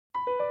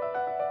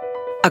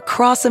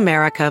Across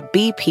America,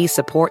 BP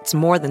supports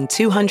more than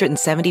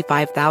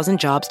 275,000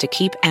 jobs to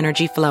keep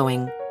energy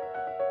flowing.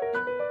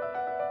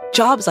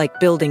 Jobs like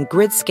building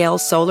grid-scale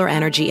solar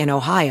energy in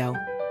Ohio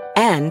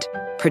and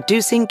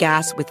producing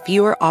gas with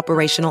fewer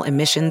operational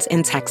emissions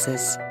in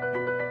Texas.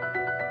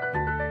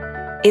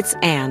 It's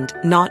and,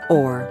 not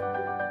or.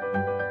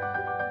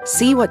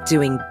 See what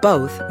doing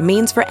both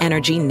means for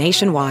energy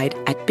nationwide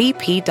at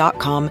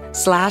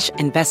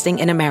bp.com/investing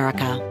in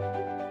America.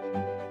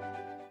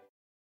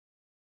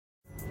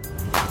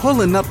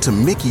 Pulling up to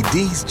Mickey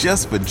D's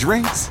just for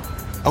drinks?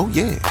 Oh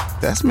yeah,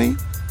 that's me.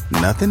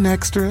 Nothing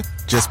extra,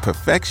 just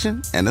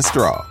perfection and a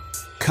straw.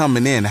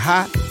 Coming in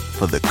hot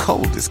for the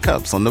coldest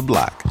cups on the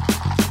block.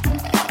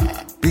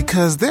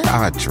 Because there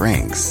are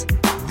drinks.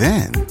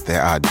 Then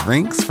there are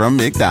drinks from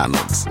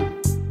McDonald's.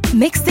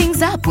 Mix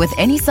things up with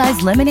any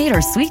size lemonade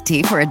or sweet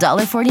tea for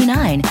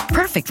 $1.49.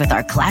 Perfect with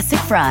our classic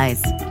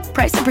fries.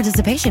 Price and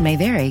participation may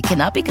vary.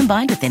 Cannot be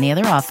combined with any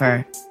other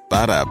offer.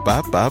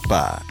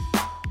 Ba-da-ba-ba-ba.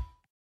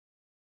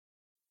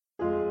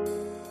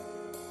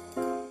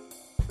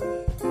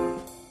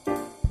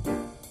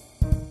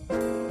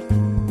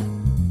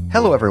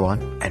 Hello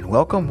everyone, and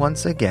welcome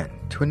once again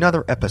to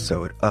another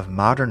episode of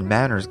Modern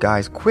Manners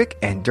Guy's quick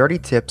and dirty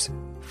tips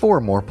for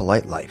a more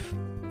polite life.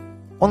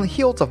 On the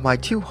heels of my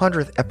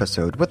 200th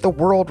episode with the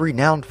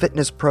world-renowned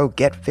fitness pro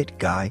Get Fit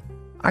Guy,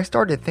 I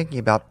started thinking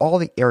about all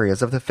the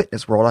areas of the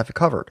fitness world I've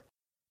covered.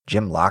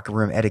 Gym locker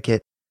room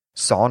etiquette,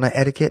 sauna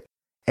etiquette,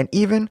 and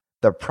even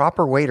the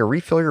proper way to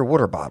refill your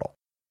water bottle.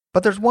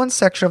 But there's one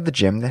section of the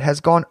gym that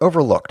has gone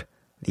overlooked,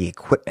 the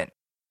equipment.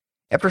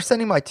 After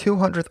sending my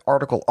 200th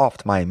article off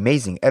to my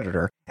amazing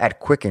editor at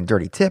Quick and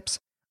Dirty Tips,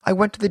 I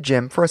went to the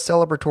gym for a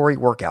celebratory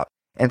workout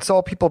and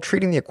saw people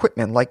treating the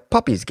equipment like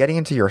puppies getting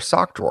into your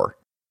sock drawer.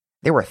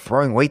 They were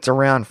throwing weights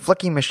around,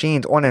 flicking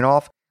machines on and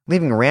off,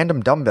 leaving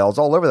random dumbbells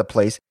all over the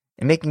place,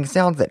 and making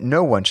sounds that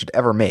no one should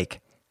ever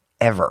make.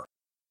 Ever.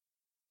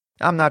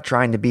 I'm not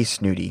trying to be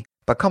snooty,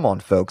 but come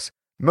on folks,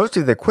 most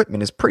of the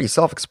equipment is pretty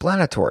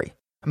self-explanatory.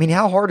 I mean,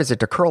 how hard is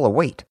it to curl a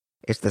weight?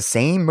 It's the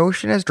same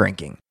motion as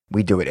drinking.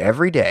 We do it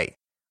every day.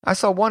 I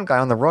saw one guy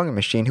on the rowing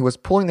machine who was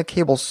pulling the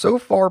cable so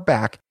far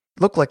back,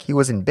 it looked like he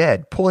was in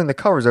bed, pulling the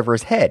covers over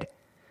his head.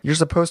 You're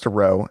supposed to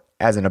row,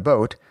 as in a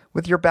boat,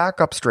 with your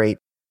back up straight,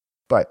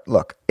 but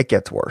look, it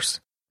gets worse.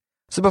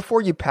 So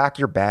before you pack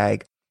your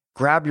bag,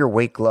 grab your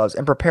weight gloves,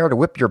 and prepare to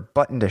whip your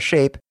butt into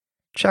shape,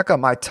 check out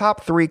my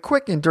top 3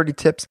 quick and dirty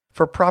tips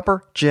for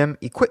proper gym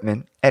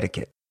equipment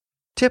etiquette.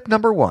 Tip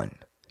number 1,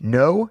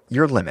 know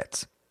your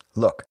limits.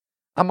 Look,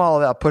 I'm all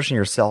about pushing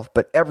yourself,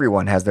 but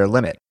everyone has their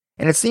limit.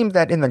 And it seems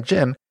that in the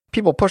gym,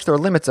 people push their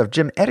limits of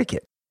gym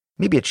etiquette.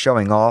 Maybe it's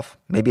showing off,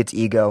 maybe it's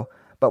ego,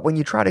 but when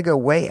you try to go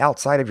way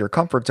outside of your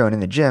comfort zone in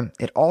the gym,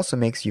 it also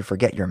makes you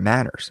forget your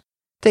manners.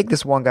 Take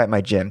this one guy at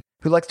my gym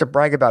who likes to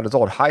brag about his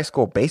old high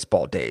school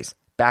baseball days,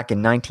 back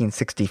in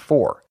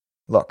 1964.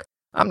 Look,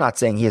 I'm not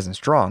saying he isn't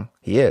strong,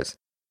 he is.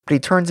 But he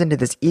turns into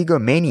this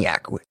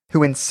egomaniac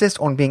who insists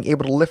on being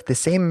able to lift the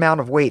same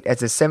amount of weight as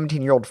his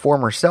 17-year-old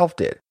former self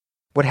did.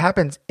 What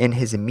happens in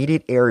his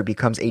immediate area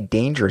becomes a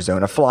danger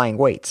zone of flying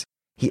weights.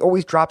 He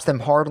always drops them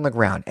hard on the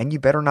ground, and you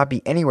better not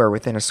be anywhere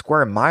within a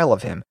square mile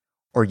of him,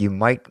 or you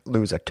might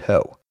lose a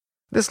toe.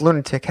 This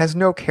lunatic has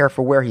no care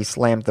for where he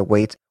slams the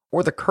weights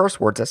or the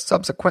curse words that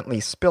subsequently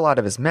spill out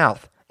of his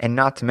mouth, and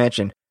not to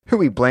mention who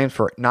he blames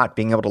for not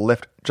being able to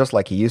lift just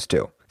like he used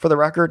to. For the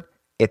record,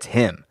 it's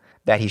him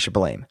that he should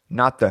blame,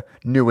 not the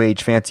new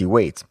age fancy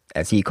weights,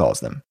 as he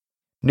calls them.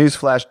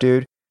 Newsflash,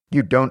 dude,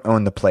 you don't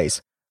own the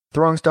place.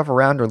 Throwing stuff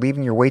around or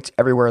leaving your weights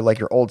everywhere like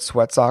your old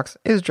sweat socks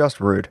is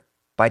just rude.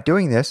 By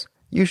doing this,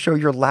 you show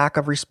your lack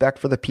of respect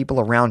for the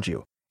people around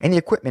you and the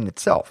equipment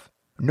itself.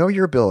 Know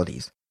your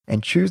abilities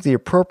and choose the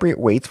appropriate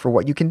weights for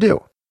what you can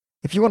do.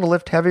 If you want to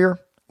lift heavier,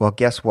 well,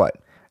 guess what?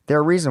 There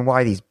are reasons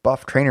why these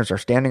buff trainers are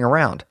standing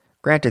around.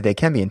 Granted, they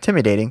can be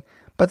intimidating,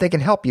 but they can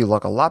help you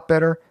look a lot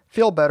better,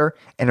 feel better,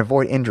 and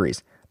avoid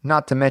injuries,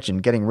 not to mention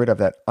getting rid of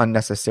that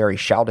unnecessary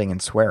shouting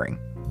and swearing.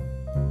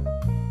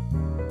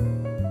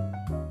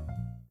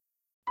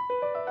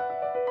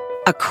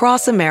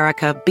 Across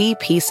America,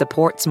 BP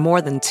supports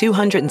more than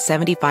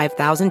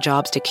 275,000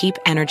 jobs to keep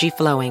energy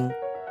flowing.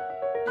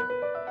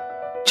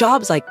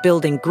 Jobs like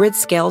building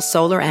grid-scale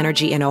solar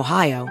energy in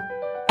Ohio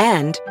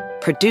and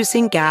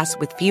producing gas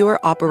with fewer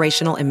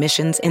operational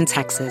emissions in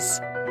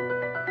Texas.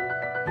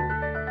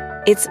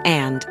 It's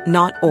and,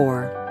 not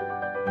or.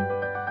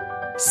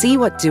 See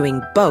what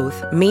doing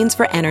both means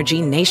for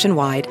energy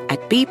nationwide at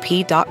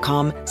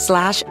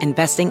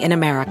bp.com/investing in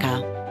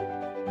America.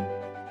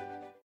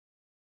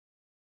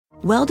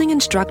 Welding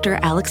instructor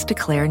Alex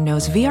DeClaire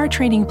knows VR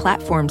training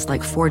platforms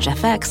like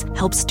ForgeFX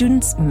help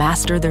students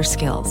master their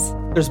skills.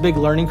 There's a big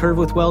learning curve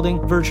with welding.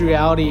 Virtual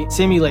reality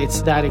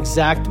simulates that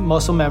exact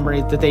muscle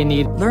memory that they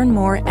need. Learn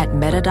more at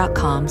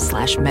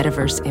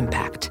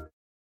meta.com/metaverseimpact.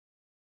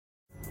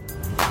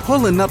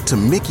 Pulling up to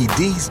Mickey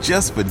D's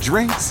just for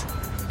drinks?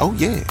 Oh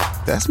yeah,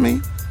 that's me.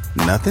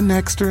 Nothing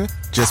extra,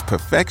 just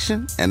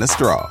perfection and a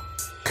straw.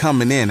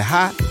 Coming in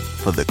hot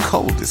for the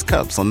coldest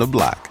cups on the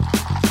block.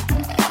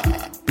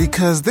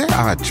 Because there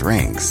are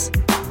drinks.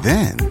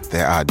 Then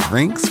there are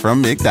drinks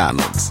from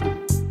McDonald's.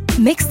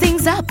 Mix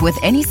things up with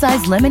any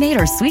size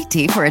lemonade or sweet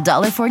tea for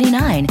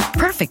 $1.49.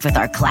 Perfect with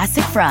our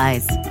classic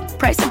fries.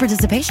 Price and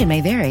participation may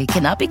vary.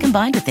 Cannot be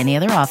combined with any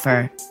other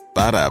offer.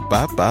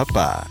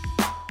 Ba-da-ba-ba-ba.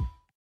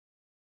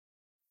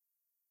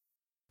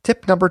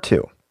 Tip number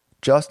 2.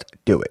 Just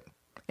do it.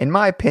 In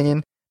my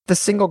opinion, the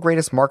single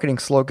greatest marketing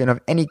slogan of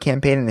any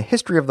campaign in the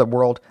history of the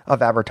world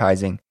of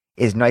advertising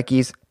is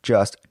Nike's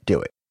Just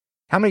Do It.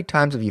 How many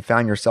times have you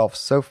found yourself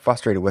so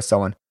frustrated with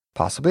someone,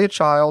 possibly a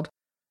child,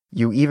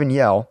 you even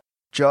yell,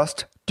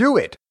 "Just do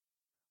it!"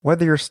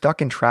 Whether you're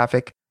stuck in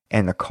traffic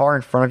and the car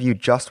in front of you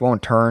just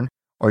won't turn,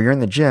 or you're in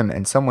the gym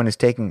and someone is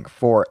taking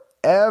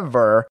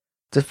forever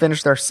to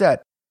finish their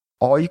set,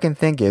 all you can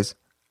think is,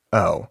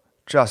 oh,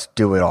 just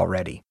do it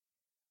already.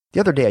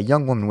 The other day, a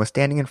young woman was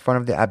standing in front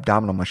of the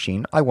abdominal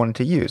machine I wanted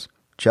to use,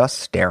 just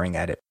staring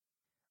at it.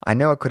 I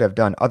know I could have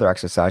done other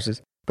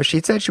exercises, but she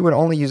said she would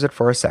only use it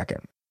for a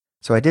second.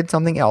 So I did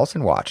something else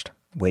and watched,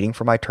 waiting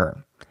for my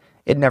turn.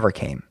 It never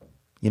came.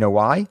 You know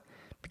why?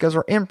 Because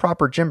her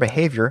improper gym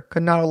behavior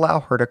could not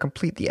allow her to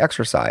complete the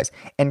exercise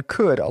and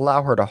could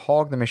allow her to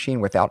hog the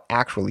machine without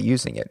actually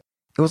using it.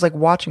 It was like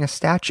watching a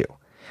statue.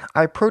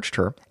 I approached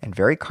her and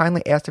very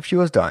kindly asked if she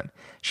was done.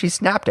 She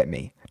snapped at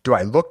me. "Do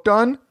I look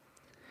done?"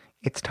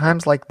 It's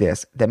times like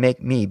this that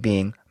make me,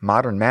 being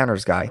modern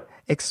manners guy,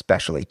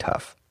 especially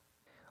tough.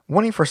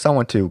 Wanting for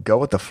someone to go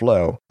with the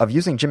flow of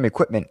using gym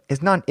equipment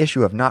is not an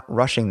issue of not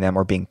rushing them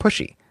or being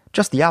pushy,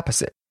 just the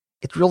opposite.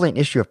 It's really an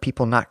issue of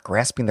people not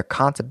grasping the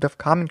concept of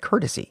common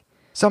courtesy.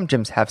 Some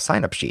gyms have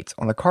sign-up sheets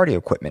on the cardio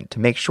equipment to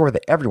make sure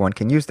that everyone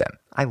can use them.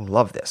 I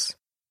love this.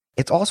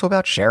 It's also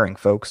about sharing,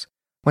 folks.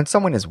 When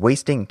someone is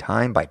wasting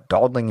time by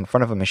dawdling in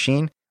front of a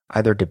machine,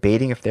 either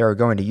debating if they are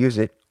going to use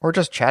it or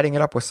just chatting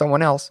it up with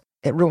someone else,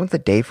 it ruins the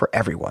day for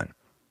everyone.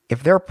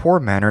 If their poor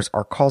manners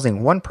are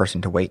causing one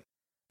person to wait,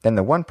 then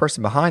the one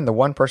person behind the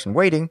one person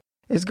waiting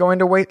is going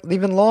to wait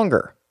even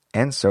longer,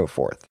 and so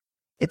forth.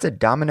 It's a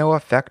domino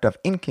effect of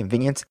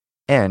inconvenience,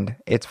 and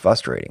it's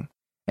frustrating.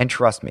 And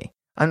trust me,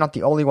 I'm not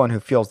the only one who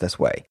feels this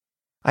way.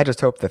 I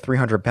just hope the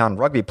 300-pound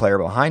rugby player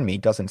behind me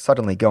doesn't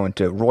suddenly go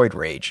into roid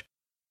rage.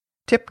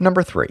 Tip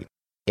number 3.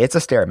 It's a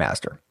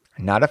Stairmaster,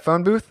 not a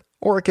phone booth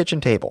or a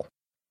kitchen table.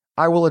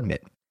 I will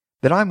admit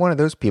that I'm one of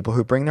those people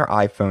who bring their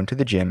iPhone to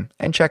the gym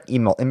and check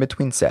email in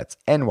between sets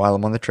and while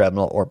I'm on the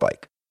treadmill or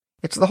bike.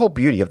 It's the whole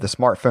beauty of the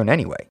smartphone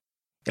anyway.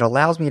 It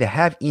allows me to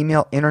have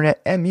email,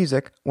 internet, and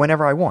music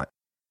whenever I want.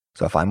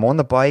 So if I'm on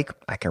the bike,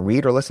 I can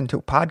read or listen to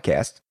a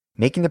podcast,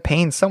 making the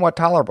pain somewhat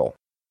tolerable.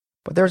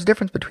 But there's a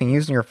difference between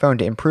using your phone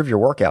to improve your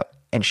workout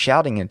and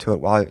shouting into it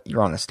while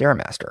you're on the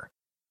Stairmaster.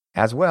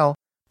 As well,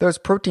 those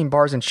protein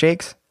bars and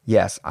shakes,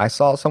 yes, I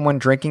saw someone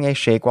drinking a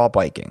shake while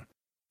biking.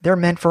 They're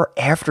meant for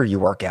after you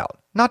work out,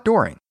 not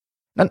during.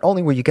 Not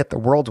only will you get the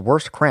world's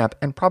worst cramp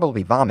and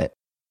probably vomit,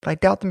 but I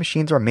doubt the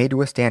machines are made to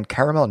withstand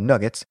caramel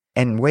nuggets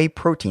and whey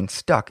protein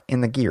stuck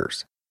in the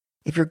gears.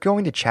 If you're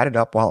going to chat it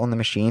up while on the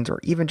machines or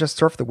even just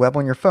surf the web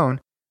on your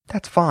phone,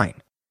 that's fine.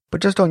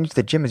 But just don't use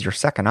the gym as your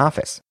second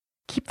office.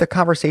 Keep the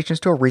conversations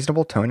to a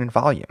reasonable tone and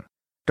volume.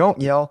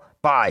 Don't yell,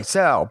 buy,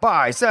 sell,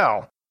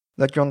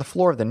 like you're on the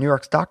floor of the New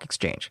York Stock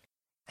Exchange.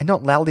 And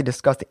don't loudly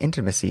discuss the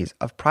intimacies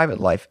of private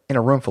life in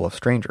a room full of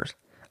strangers.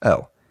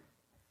 Oh,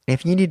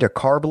 if you need a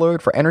carb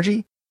load for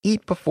energy,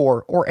 eat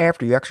before or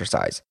after you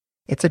exercise.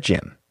 It's a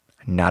gym,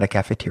 not a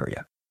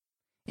cafeteria.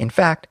 In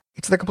fact,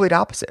 it's the complete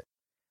opposite.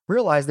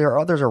 Realize there are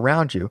others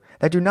around you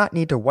that do not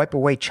need to wipe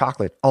away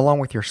chocolate along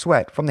with your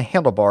sweat from the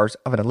handlebars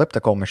of an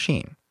elliptical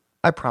machine.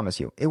 I promise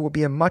you, it will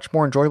be a much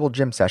more enjoyable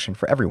gym session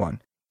for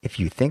everyone if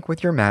you think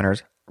with your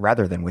manners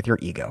rather than with your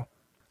ego.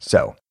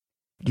 So,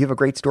 do you have a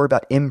great story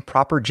about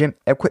improper gym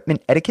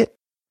equipment etiquette?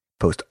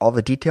 Post all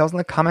the details in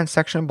the comments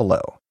section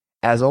below.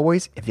 As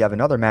always, if you have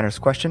another manners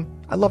question,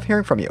 I love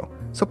hearing from you.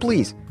 So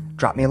please,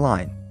 drop me a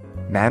line.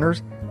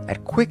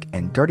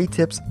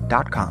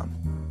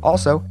 manners@quickanddirtytips.com.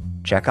 Also,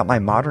 check out my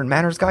Modern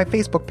Manners Guy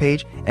Facebook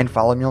page and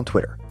follow me on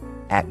Twitter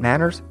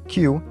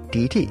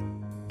 @MannersQDT.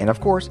 And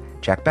of course,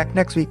 check back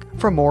next week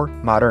for more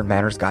Modern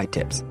Manners Guy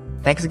tips.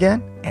 Thanks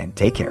again, and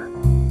take care.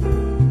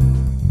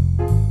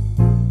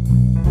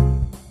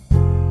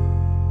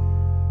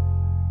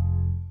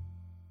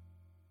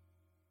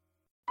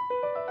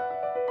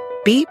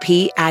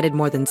 BP added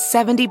more than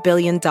 $70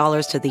 billion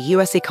to the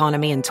U.S.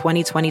 economy in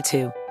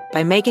 2022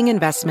 by making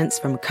investments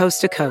from coast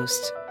to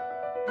coast.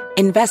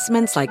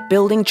 Investments like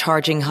building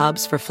charging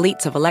hubs for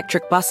fleets of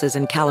electric buses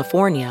in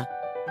California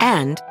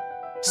and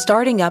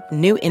starting up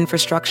new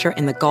infrastructure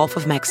in the Gulf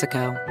of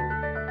Mexico.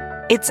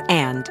 It's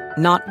and,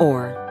 not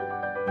or.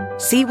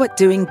 See what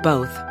doing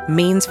both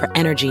means for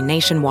energy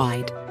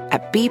nationwide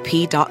at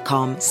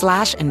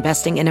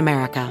bp.com/investing in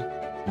America.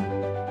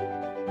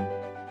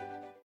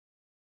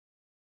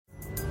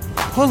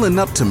 Pulling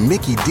up to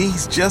Mickey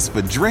D's just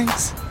for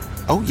drinks?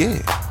 Oh yeah,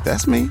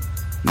 that's me.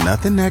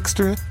 Nothing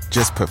extra,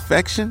 just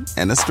perfection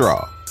and a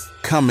straw.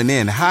 Coming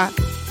in hot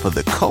for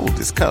the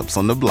coldest cups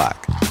on the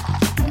block.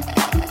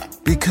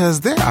 Because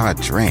there are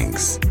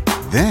drinks.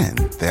 Then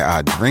there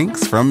are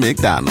drinks from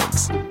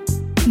McDonald's.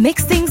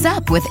 Mix things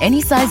up with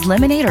any size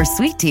lemonade or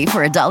sweet tea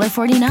for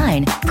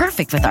 $1.49.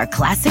 Perfect with our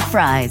classic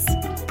fries.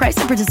 Price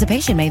and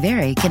participation may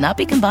vary. Cannot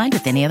be combined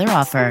with any other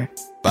offer.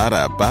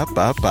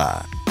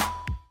 Ba-da-ba-ba-ba.